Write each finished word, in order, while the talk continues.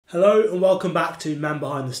Hello and welcome back to Men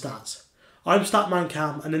Behind the Stats. I'm Statman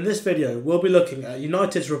Cam, and in this video we'll be looking at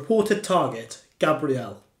United's reported target,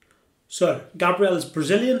 Gabriel. So, Gabriel is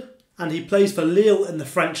Brazilian and he plays for Lille in the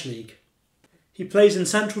French league. He plays in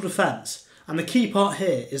central defence, and the key part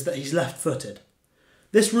here is that he's left-footed.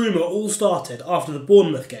 This rumour all started after the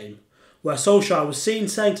Bournemouth game, where Solskjaer was seen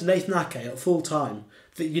saying to Nathan Ake at full time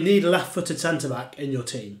that you need a left-footed centre-back in your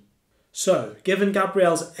team. So, given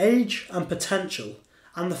Gabriel's age and potential,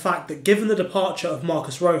 and the fact that given the departure of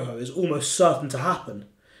Marcos Rojo is almost certain to happen,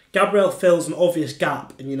 Gabriel fills an obvious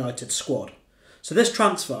gap in United's squad. So this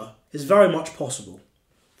transfer is very much possible.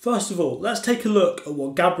 First of all, let's take a look at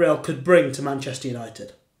what Gabriel could bring to Manchester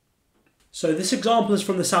United. So this example is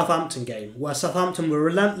from the Southampton game, where Southampton were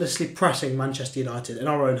relentlessly pressing Manchester United in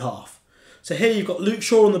our own half. So here you've got Luke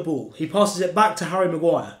Shaw on the ball, he passes it back to Harry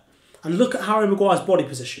Maguire, and look at Harry Maguire's body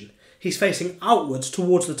position. He's facing outwards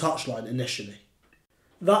towards the touchline initially.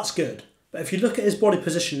 That's good, but if you look at his body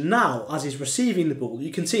position now as he's receiving the ball,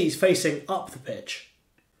 you can see he's facing up the pitch.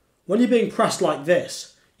 When you're being pressed like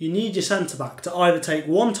this, you need your centre-back to either take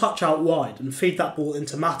one touch out wide and feed that ball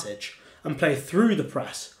into Matic and play through the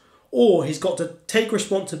press, or he's got to take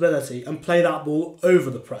responsibility and play that ball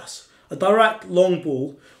over the press. A direct long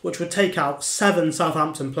ball which would take out 7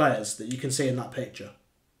 Southampton players that you can see in that picture.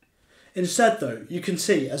 Instead though, you can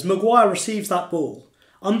see as Maguire receives that ball,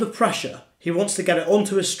 under pressure, he wants to get it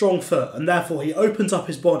onto his strong foot and therefore he opens up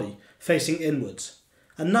his body facing inwards.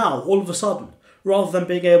 And now, all of a sudden, rather than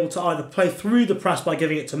being able to either play through the press by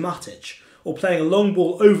giving it to Matic or playing a long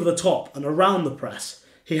ball over the top and around the press,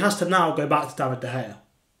 he has to now go back to David De Gea.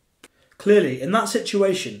 Clearly, in that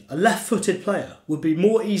situation, a left-footed player would be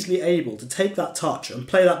more easily able to take that touch and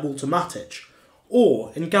play that ball to Matic,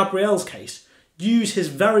 or, in Gabriel's case, use his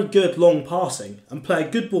very good long passing and play a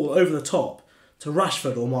good ball over the top to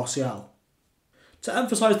Rashford or Martial. To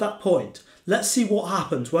emphasise that point, let's see what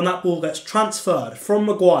happens when that ball gets transferred from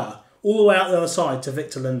Maguire all the way out the other side to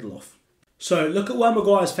Victor Lindelof. So look at where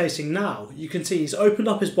Maguire's facing now. You can see he's opened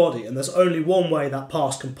up his body and there's only one way that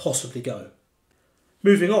pass can possibly go.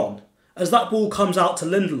 Moving on, as that ball comes out to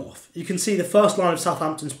Lindelof, you can see the first line of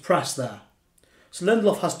Southampton's press there. So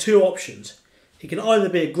Lindelof has two options. He can either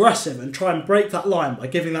be aggressive and try and break that line by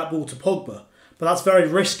giving that ball to Pogba, but that's very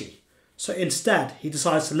risky. So instead, he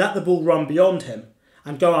decides to let the ball run beyond him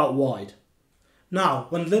and go out wide. Now,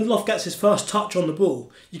 when Lindelof gets his first touch on the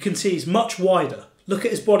ball, you can see he's much wider. Look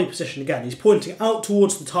at his body position again. He's pointing out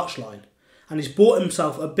towards the touchline and he's bought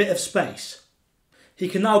himself a bit of space. He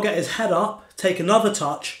can now get his head up, take another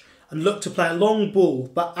touch and look to play a long ball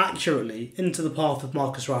but accurately into the path of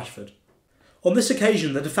Marcus Rashford. On this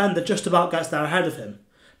occasion, the defender just about gets there ahead of him,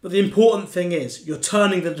 but the important thing is you're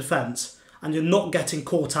turning the defence and you're not getting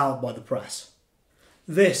caught out by the press.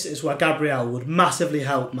 This is where Gabriel would massively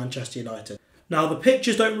help Manchester United. Now the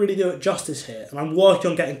pictures don't really do it justice here and I'm working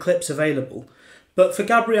on getting clips available, but for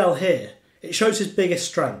Gabriel here, it shows his biggest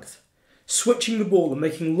strength. Switching the ball and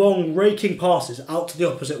making long raking passes out to the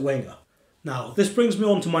opposite winger. Now this brings me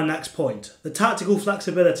on to my next point, the tactical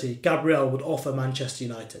flexibility Gabriel would offer Manchester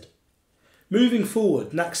United. Moving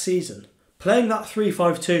forward next season, playing that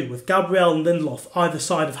 3-5-2 with Gabriel and Lindelof either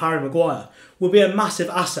side of Harry Maguire will be a massive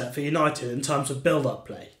asset for United in terms of build-up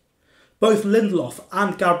play. Both Lindelof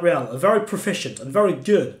and Gabriel are very proficient and very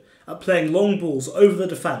good at playing long balls over the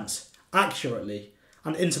defence, accurately,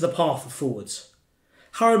 and into the path of forwards.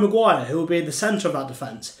 Harry Maguire, who will be in the centre of that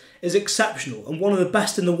defence, is exceptional and one of the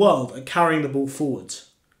best in the world at carrying the ball forwards.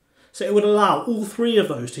 So it would allow all three of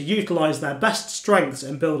those to utilise their best strengths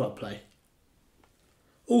in build-up play.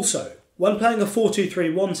 Also, when playing a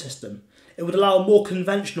 4-2-3-1 system, it would allow a more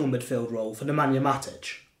conventional midfield role for Nemanja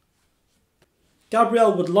Matic.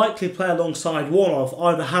 Gabriel would likely play alongside one of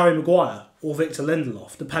either Harry Maguire or Victor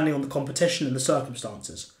Lindelof, depending on the competition and the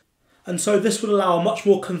circumstances. And so this would allow a much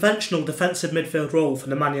more conventional defensive midfield role for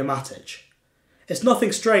Nemanja Matic. It's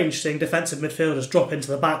nothing strange seeing defensive midfielders drop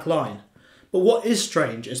into the back line, but what is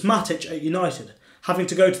strange is Matic at United having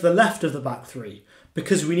to go to the left of the back three,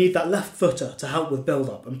 because we need that left footer to help with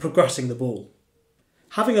build-up and progressing the ball.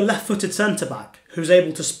 Having a left-footed centre-back who's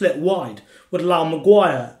able to split wide would allow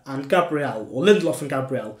Maguire and Gabriel, or Lindelof and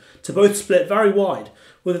Gabriel, to both split very wide,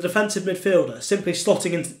 with a defensive midfielder simply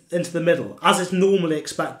slotting into the middle, as is normally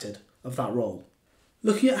expected of that role.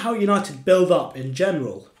 Looking at how United build up in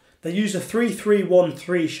general, they use a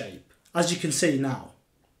 3-3-1-3 shape, as you can see now.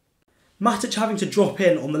 Matic having to drop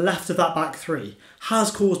in on the left of that back three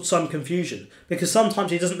has caused some confusion because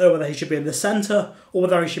sometimes he doesn't know whether he should be in the centre or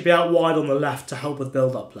whether he should be out wide on the left to help with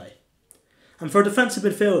build-up play. And for a defensive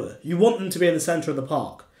midfielder, you want them to be in the centre of the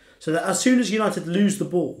park so that as soon as United lose the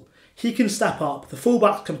ball, He can step up, the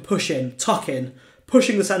fullbacks can push in, tuck in,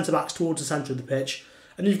 pushing the centre-backs towards the centre of the pitch,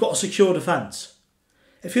 and you've got a secure defence.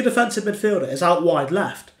 If your defensive midfielder is out wide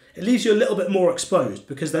left, it leaves you a little bit more exposed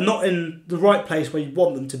because they're not in the right place where you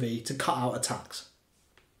want them to be to cut out attacks.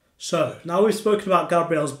 So, now we've spoken about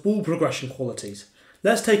Gabriel's ball progression qualities,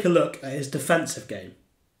 let's take a look at his defensive game.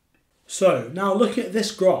 So, now looking at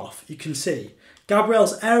this graph, you can see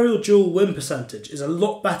Gabriel's aerial duel win percentage is a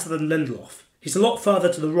lot better than Lindelof. He's a lot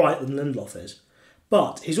further to the right than Lindelof is,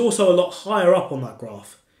 but he's also a lot higher up on that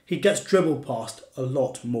graph. He gets dribbled past a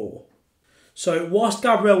lot more. So, whilst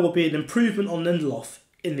Gabriel will be an improvement on Lindelof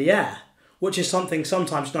in the air, which is something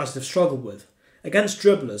sometimes United have struggled with, against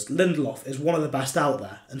dribblers, Lindelof is one of the best out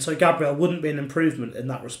there, and so Gabriel wouldn't be an improvement in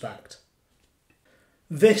that respect.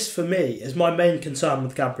 This, for me, is my main concern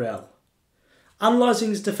with Gabriel. Analysing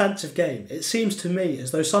his defensive game, it seems to me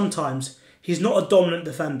as though sometimes he's not a dominant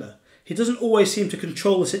defender. He doesn't always seem to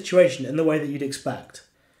control the situation in the way that you'd expect.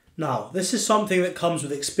 Now, this is something that comes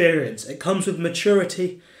with experience, it comes with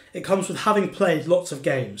maturity, it comes with having played lots of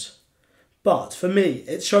games. But, for me,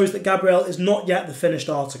 it shows that Gabriel is not yet the finished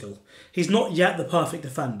article. He's not yet the perfect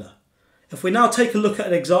defender. If we now take a look at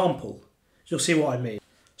an example, you'll see what I mean.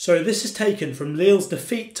 So this is taken from Lille's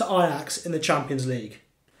defeat to Ajax in the Champions League.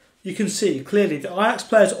 You can see clearly the Ajax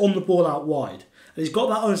player's on the ball out wide, and he's got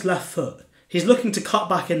that on his left foot. He's looking to cut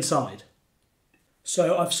back inside.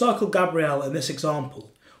 So I've circled Gabriel in this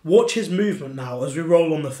example. Watch his movement now as we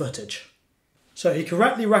roll on the footage. So he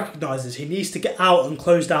correctly recognises he needs to get out and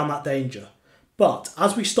close down that danger. But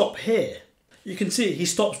as we stop here, you can see he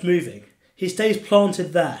stops moving. He stays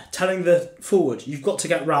planted there, telling the forward, you've got to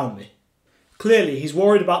get round me. Clearly he's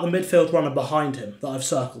worried about the midfield runner behind him that I've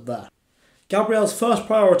circled there. Gabriel's first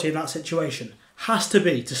priority in that situation has to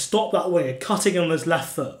be to stop that winger cutting on his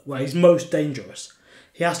left foot where he's most dangerous.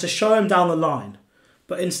 He has to show him down the line,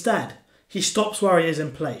 but instead he stops where he is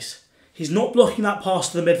in place. He's not blocking that pass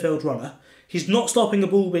to the midfield runner, he's not stopping the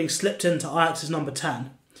ball being slipped into Ajax's number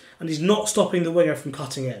 10, and he's not stopping the winger from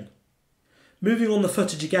cutting in. Moving on the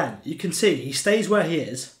footage again, you can see he stays where he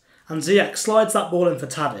is, and Ziyech slides that ball in for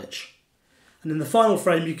Tadic. And in the final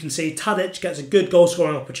frame you can see Tadic gets a good goal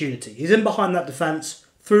scoring opportunity. He's in behind that defence,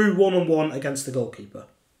 through one-on-one against the goalkeeper.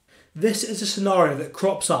 This is a scenario that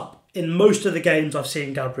crops up in most of the games I've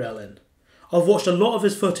seen Gabriel in. I've watched a lot of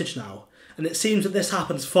his footage now, and it seems that this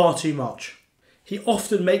happens far too much. He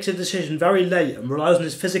often makes a decision very late and relies on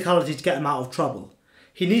his physicality to get him out of trouble.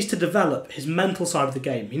 He needs to develop his mental side of the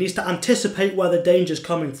game. He needs to anticipate where the danger's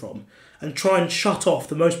coming from and try and shut off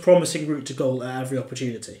the most promising route to goal at every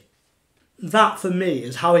opportunity. That, for me,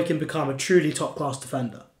 is how he can become a truly top-class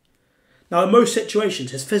defender. Now, in most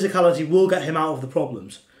situations, his physicality will get him out of the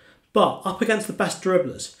problems. But, up against the best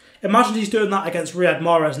dribblers, imagine he's doing that against Riyad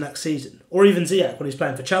Mahrez next season, or even Ziyech when he's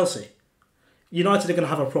playing for Chelsea. United are going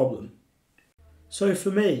to have a problem. So for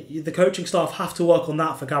me, the coaching staff have to work on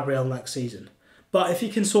that for Gabriel next season. But if he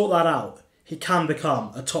can sort that out, he can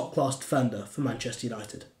become a top-class defender for Manchester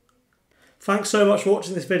United. Thanks so much for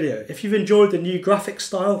watching this video. If you've enjoyed the new graphic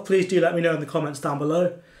style, please do let me know in the comments down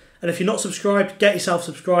below. And if you're not subscribed, get yourself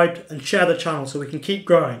subscribed and share the channel so we can keep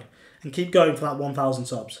growing and keep going for that 1,000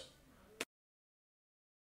 subs.